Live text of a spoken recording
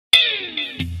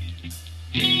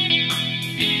Do you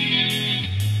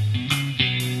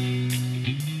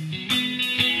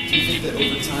think that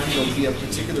over time there'll be a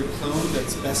particular clone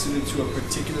that's best suited to a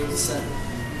particular set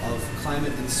of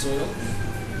climate and soil?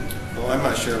 Well, I'm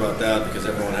not sure about that because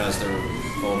everyone has their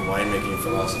own winemaking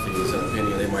philosophies and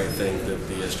opinion. They might think that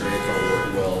the Australian clone will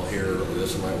work well here or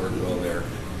this one might work well there.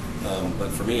 But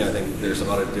for me, I think there's a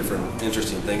lot of different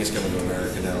interesting things coming to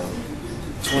America now.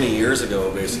 20 years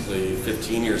ago, basically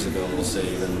 15 years ago, we'll say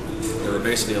even, there were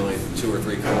basically only 2 or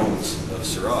 3 clones of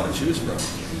Syrah to choose from.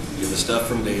 You had the stuff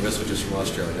from Davis, which is from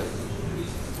Australia.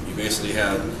 You basically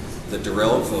had the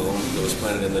Durrell clone that was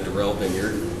planted in the Durrell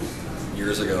vineyard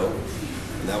years ago.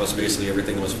 And that was basically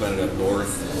everything that was planted up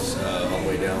north all the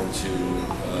way down to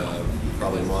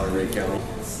probably Monterey County.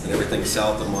 And everything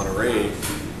south of Monterey,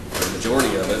 the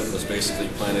majority of it was basically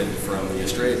planted from the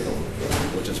Estrella clone,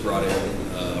 which is brought in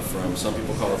from, some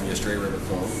people call it the Estrella River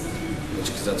clone,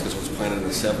 because that's because it was planted in the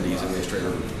 70s in the Estrella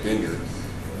River vineyard.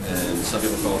 And some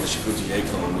people call it the Chicoutimi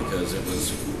clone because it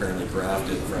was apparently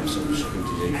grafted from some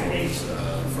Chicoutimi clones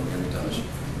from Hermitage.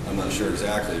 I'm not sure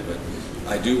exactly, but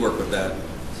I do work with that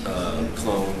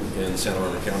clone in Santa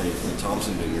Barbara County in the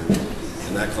Thompson vineyard.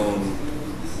 And that clone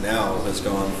now has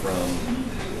gone from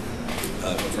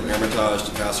Hermitage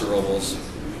to Paso Robles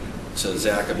to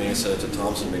Zaca Mesa to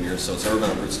Thompson Vineyard, so it's never been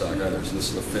on rootstock either. So this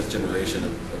is the 5th generation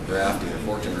of grafting,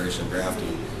 or 4th generation of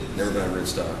grafting, never been on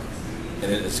rootstock.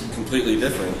 And it's completely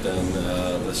different than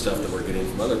the stuff that we're getting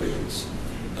from other beans.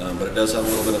 But it does have a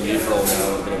little bit of April now, a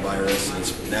little bit of virus, and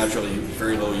it's naturally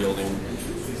very low yielding.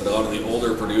 But a lot of the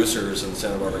older producers in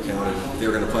Santa Barbara County, if they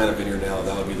were going to plant a vineyard now,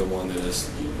 that would be the one that is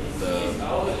the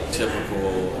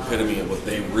typical epitome of what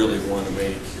they really want to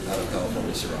make out of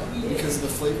California Syrah. Because of the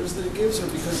flavors that it gives, or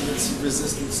because of its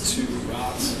resistance to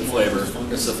rot? The flavor.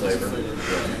 It's the flavor.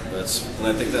 Yeah. And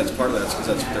I think that's part of that because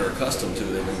that's what they're accustomed to.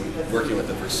 They've been working with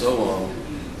it for so long.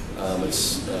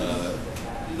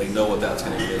 They know what that's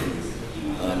going to give.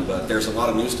 But there's a lot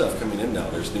of new stuff coming in now.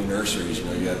 There's new nurseries. You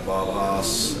know, you had Bob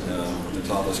Haas, the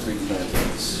Tablas Creek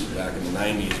plantings back in the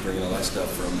 90s, bringing all that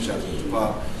stuff from Chateau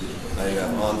Pop. Now you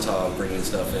have Montauk bringing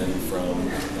stuff in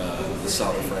from the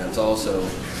south of France also.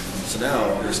 So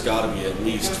now there's got to be at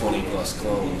least 20 plus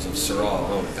clones of Syrah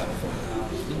alone in California.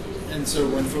 And so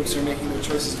when folks are making their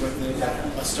choices, whether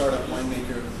they're a startup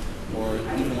winemaker or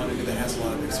even one that has a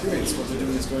lot of experience, what they're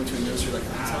doing is going to a nursery like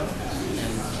Montauk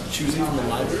and choosing from a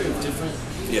library of different.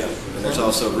 Yeah, and there's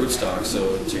also rootstock.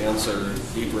 So to answer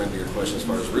deeper into your question as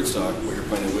far as rootstock, what you're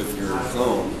planting with your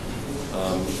clone,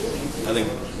 I think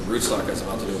the rootstock has a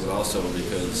lot to do with it also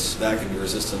because that can be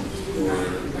resistant or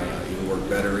even work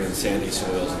better in sandy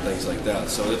soils and things like that.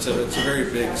 So it's a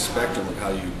very big spectrum of how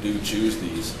you do choose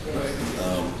these.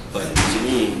 But to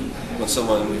me, when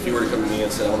someone, if you were to come to me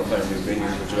and say, I want to plant a new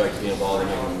vineyard, would you like to be involved in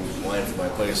making wine for my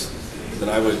place, then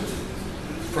I would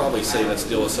probably say let's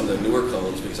deal with some of the newer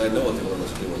clones because I know what the older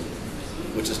ones are doing,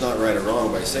 which is not right or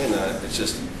wrong by saying that. It's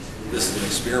just, this is an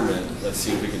experiment. Let's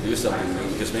see if we can do something new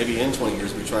because maybe in 20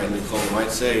 years we try a new clone, we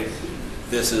might say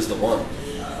this is the one.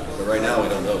 But right now we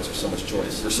don't know because there's so much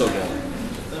choice. We're so young.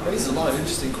 That raises a lot of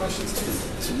interesting questions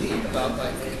to me about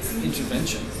like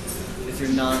intervention. If you're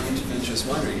non-interventionist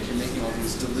winery, if you're making all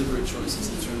these deliberate choices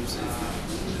in terms of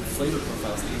flavor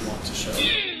profiles that you want to show.